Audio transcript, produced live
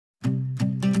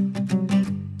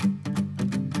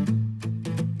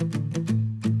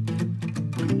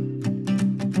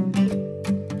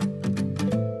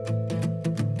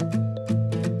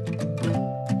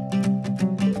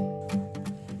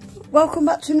Welcome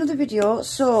back to another video.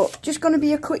 So just going to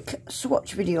be a quick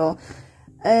swatch video.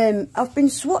 I've been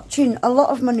swatching a lot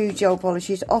of my new gel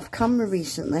polishes off camera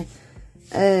recently,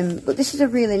 but this is a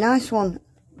really nice one.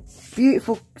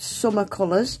 Beautiful summer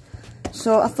colours,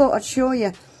 so I thought I'd show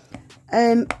you.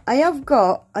 I have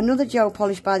got another gel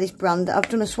polish by this brand that I've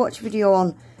done a swatch video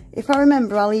on. If I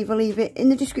remember, I'll either leave it in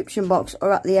the description box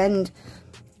or at the end.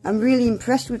 I'm really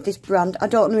impressed with this brand. I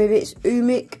don't know if it's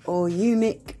Umikk or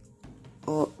Umikk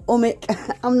or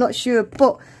Umikk, I'm not sure,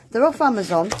 but they're off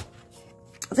Amazon.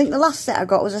 I think the last set I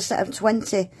got was a set of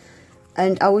 20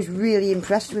 and I was really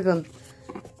impressed with them.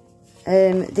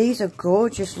 These are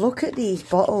gorgeous. Look at these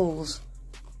bottles.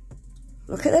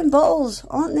 Look at them bottles,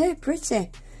 aren't they pretty?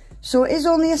 So it is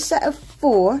only a set of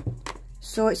 4.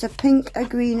 So it's a pink, a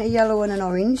green, a yellow and an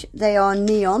orange. They are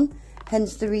neon,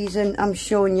 hence the reason I'm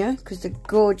showing you, because they're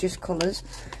gorgeous colours.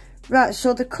 Right,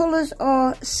 so the colours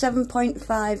are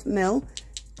 7.5ml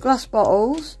glass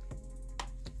bottles.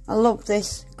 I love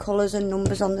this, colours and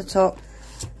numbers on the top.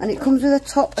 And it comes with a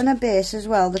top and a base as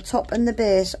well. The top and the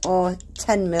base are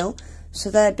 10ml, so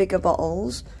they're bigger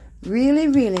bottles. Really,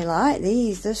 really like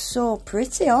these. They're so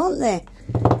pretty, aren't they?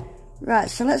 Right,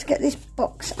 so let's get this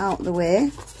box out the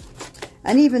way.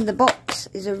 And even the box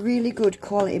is a really good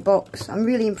quality box. I'm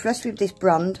really impressed with this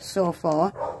brand so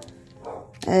far.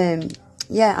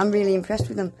 Yeah, I'm really impressed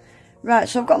with them. Right,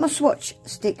 so I've got my swatch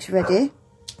sticks ready.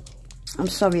 I'm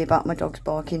sorry about my dog's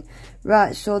barking.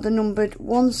 Right, so they're numbered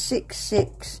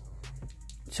 166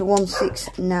 to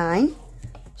 169.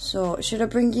 So, should I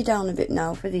bring you down a bit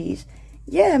now for these?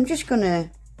 Yeah, I'm just going to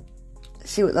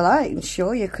see what they're like and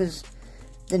show you, because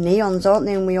they're neons, aren't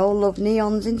they? And we all love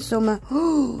neons in summer.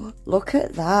 Oh, look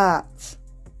at that.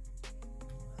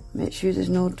 Make sure there's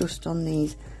no dust on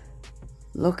these.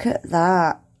 Look at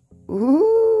that.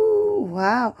 Ooh,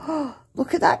 wow.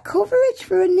 Look at that coverage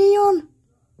for a neon.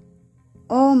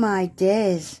 Oh my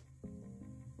days.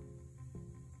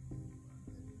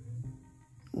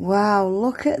 Wow,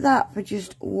 look at that for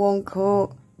just one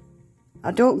coat.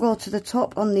 I don't go to the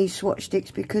top on these swatch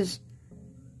sticks because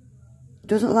it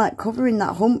doesn't like covering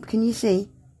that hump, can you see?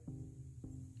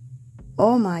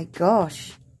 Oh my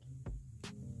gosh.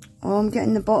 Oh, I'm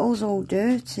getting the bottles all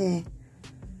dirty.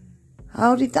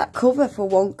 How did that cover for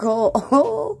one coat?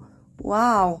 Oh,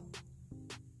 wow.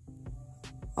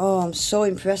 Oh, I'm so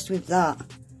impressed with that.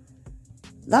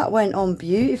 That went on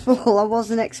beautiful. I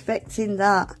wasn't expecting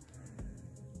that.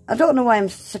 I don't know why I'm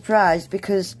surprised,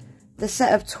 because the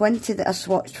set of 20 that I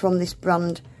swatched from this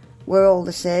brand were all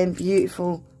the same.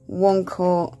 Beautiful, one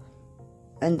coat,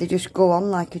 and they just go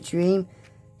on like a dream.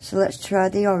 So let's try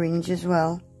the orange as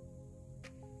well.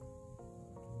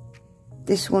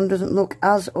 This one doesn't look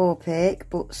as opaque,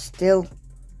 but still,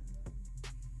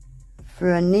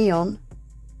 for a neon,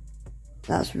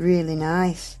 that's really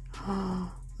nice.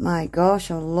 Oh my gosh,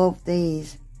 I love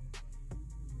these.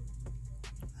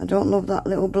 I don't love that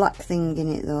little black thing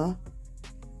in it though.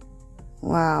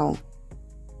 Wow.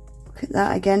 Look at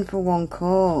that again for one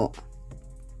coat.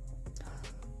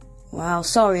 Wow,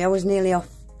 sorry, I was nearly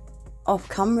off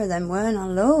camera then, weren't I?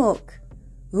 Look.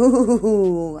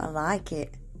 Ooh, I like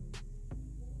it.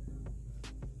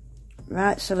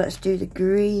 Right, so let's do the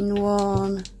green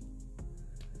one.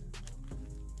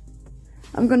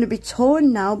 I'm going to be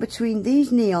torn now between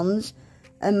these neons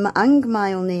and my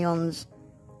Angmile neons.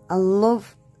 I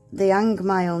love the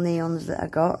Angmile neons that I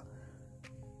got.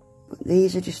 But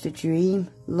these are just a dream.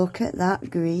 Look at that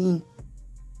green.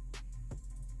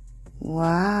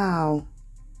 Wow.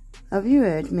 Have you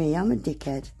heard me? I'm a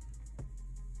dickhead.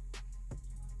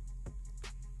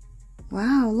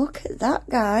 Wow, look at that,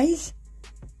 guys.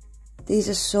 These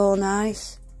are so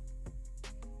nice.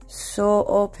 So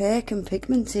opaque and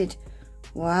pigmented.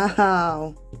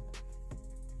 Wow.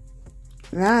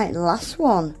 Right, last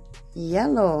one.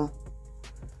 Yellow.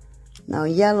 Now,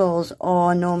 yellows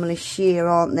are normally sheer,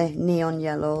 aren't they? Neon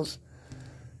yellows.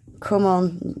 Come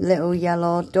on, little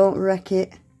yellow. Don't wreck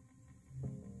it.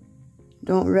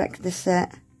 Don't wreck the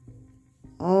set.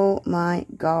 Oh my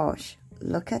gosh.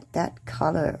 Look at that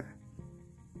colour.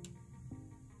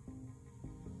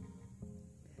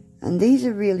 And these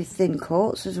are really thin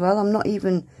coats as well. I'm not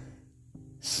even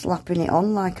slapping it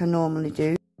on like I normally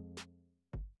do.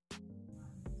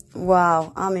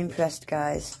 Wow, I'm impressed,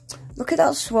 guys. Look at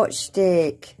that swatch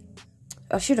stick.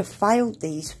 I should have filed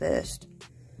these first.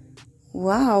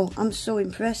 Wow, I'm so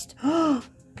impressed. Oh,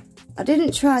 I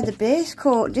didn't try the base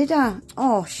coat, did I?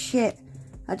 Oh shit,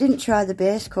 I didn't try the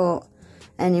base coat.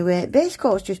 Anyway, base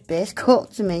coat's just base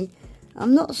coat to me.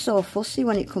 I'm not so fussy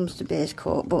when it comes to base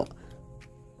coat, but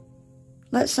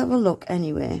let's have a look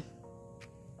anyway.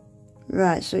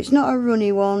 Right, so it's not a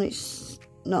runny one, it's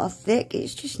not a thick,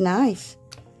 it's just nice.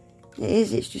 It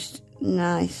is, it's just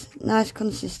nice. Nice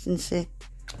consistency.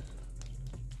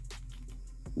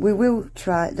 We will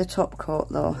try the top coat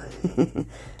though.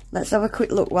 Let's have a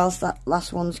quick look whilst that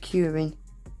last one's curing.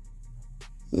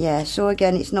 Yeah, so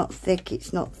again, it's not thick,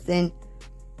 it's not thin.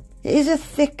 It is a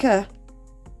thicker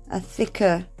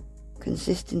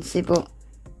consistency, but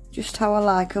just how I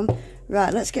like them.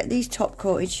 Right, let's get these top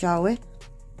coated, shall we?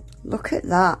 Look at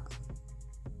that.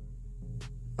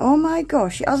 Oh my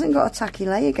gosh, it hasn't got a tacky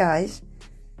layer, guys.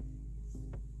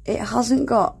 It hasn't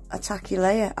got a tacky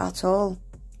layer at all.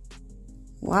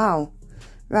 Wow.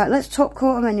 Right, let's top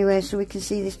coat them anyway so we can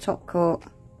see this top coat.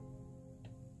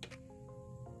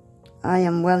 I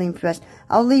am well impressed.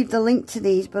 I'll leave the link to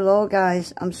these below,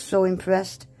 guys. I'm so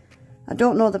impressed. I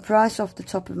don't know the price off the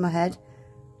top of my head.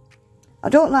 I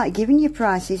don't like giving you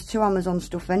prices to Amazon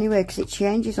stuff anyway, because it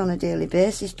changes on a daily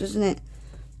basis, doesn't it?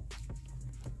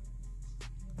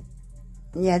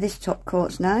 Yeah, this top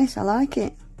coat's nice. I like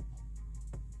it.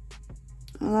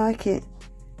 I like it.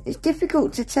 It's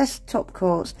difficult to test top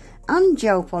coats and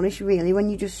gel polish, really, when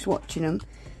you're just swatching them.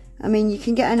 I mean, you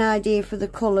can get an idea for the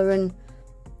colour and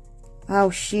how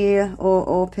sheer or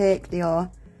opaque they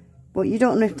are, but you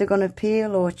don't know if they're going to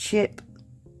peel or chip.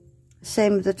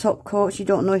 Same with the top coats, you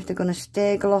don't know if they're going to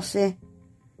stay glossy.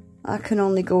 I can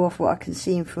only go off what I can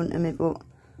see in front of me, but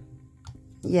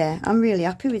yeah, I'm really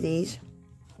happy with these.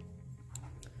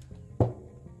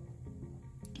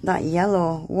 That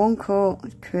yellow, one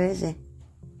coat, crazy.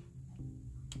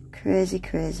 Crazy,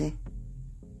 crazy.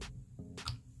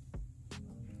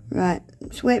 Right,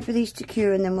 let's wait for these to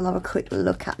cure and then we'll have a quick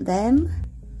look at them.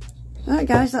 Right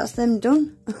guys, that's them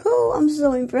done. Oh, I'm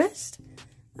so impressed.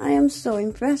 I am so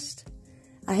impressed.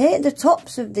 I hate the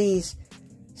tops of these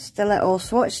stiletto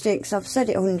swatch sticks. I've said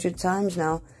it 100 times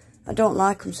now. I don't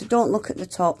like them, so don't look at the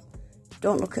top.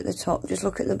 Don't look at the top, just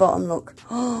look at the bottom, look.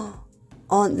 Oh,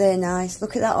 aren't they nice?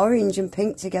 Look at that orange and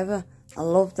pink together. I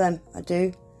love them, I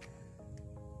do.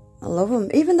 I love them.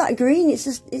 Even that green,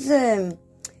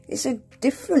 it's a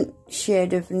different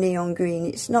shade of neon green.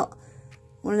 It's not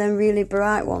one of them really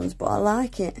bright ones, but I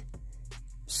like it.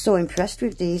 So impressed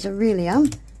with these, I really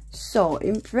am. So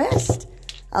impressed.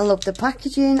 I love the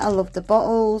packaging, I love the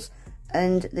bottles,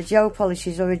 and the gel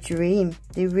polishes are a dream.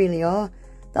 They really are.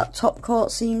 That top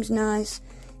coat seems nice,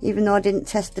 even though I didn't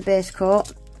test the base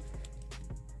coat.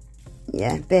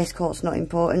 Yeah, base coat's not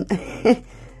important.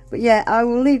 But yeah, I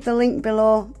will leave the link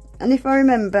below. And if I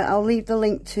remember, I'll leave the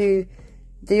link to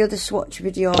the other swatch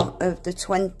video of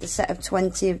the set of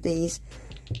 20 of these.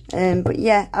 But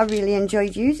yeah, I really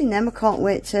enjoyed using them. I can't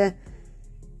wait to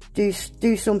do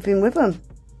something with them.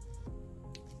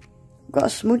 I've got a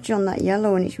smudge on that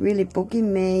yellow and it's really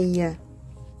bugging me.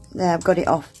 There, I've got it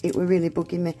off. It were really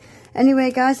bugging me.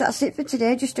 Anyway, guys, that's it for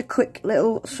today. Just a quick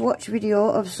little swatch video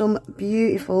of some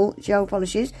beautiful gel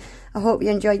polishes. I hope you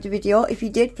enjoyed the video. If you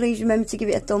did, please remember to give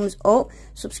it a thumbs up.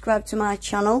 Subscribe to my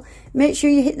channel. Make sure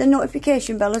you hit the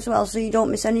notification bell as well so you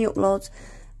don't miss any uploads.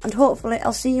 And hopefully,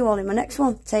 I'll see you all in my next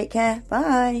one. Take care.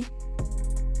 Bye.